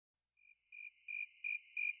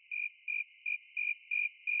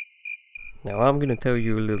Now I'm gonna tell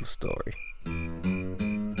you a little story. A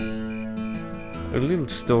little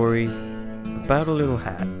story about a little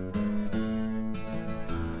hat.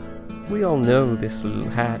 We all know this little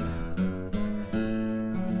hat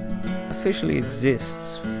officially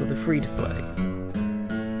exists for the free-to-play.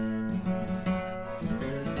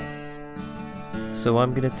 So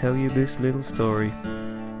I'm gonna tell you this little story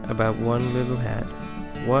about one little hat,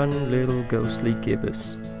 one little ghostly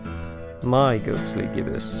Gibus, my ghostly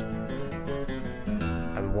Gibus,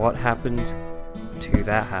 and what happened to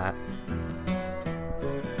that hat.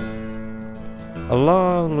 A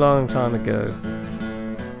long, long time ago,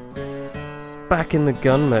 back in the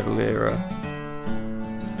gunmetal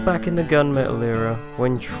era,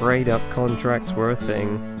 when trade-up contracts were a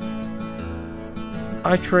thing,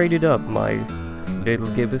 I traded up my little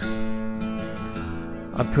Gibus.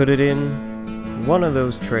 I put it in one of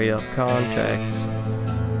those trade-up contracts,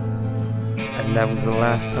 and that was the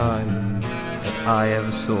last time that I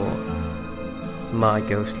ever saw my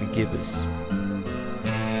ghostly Gibus.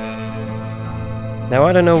 Now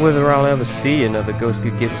I don't know whether I'll ever see another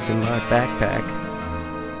ghostly Gibus in my backpack,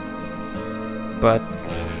 but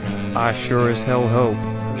I sure as hell hope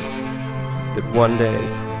that one day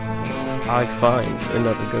I find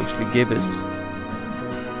another ghostly Gibus.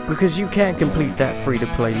 Because you can't complete that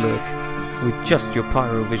free-to-play look with just your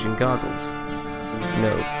pyrovision goggles.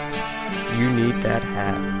 No, you need that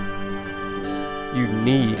hat. You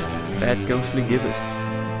need that ghostly Gibus.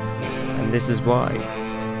 And this is why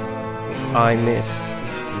I miss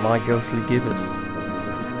my ghostly Gibus.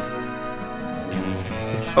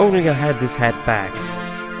 If only I had this hat back,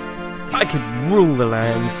 I could rule the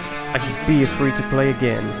lands. I could be a free-to-play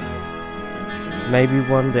again. Maybe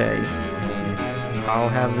one day I'll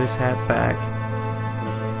have this hat back,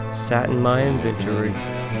 sat in my inventory,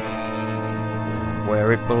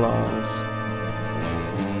 where it belongs.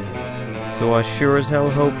 So I sure as hell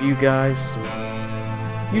hope you guys,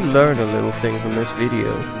 you learn a little thing from this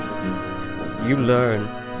video. You learn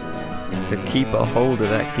to keep a hold of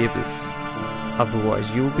that Gibus,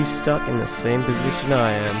 otherwise you'll be stuck in the same position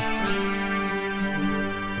I am,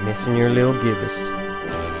 missing your little Gibus,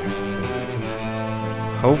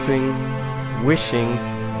 hoping, wishing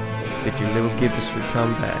that your little Gibus would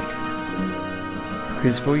come back.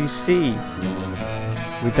 Because for you see,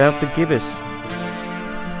 without the Gibus,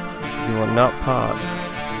 you are not part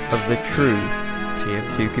of the true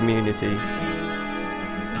TF2 community.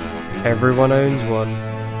 Everyone owns one,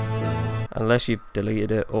 unless you've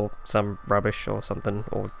deleted it or some rubbish or something,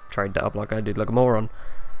 or traded it up like I did like a moron.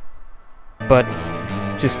 But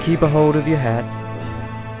just keep a hold of your hat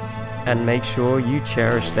and make sure you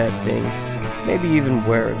cherish that thing, maybe even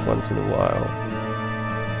wear it once in a while.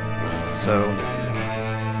 So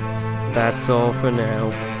that's all for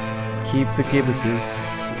now. Keep the Gibuses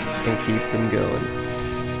and keep them going.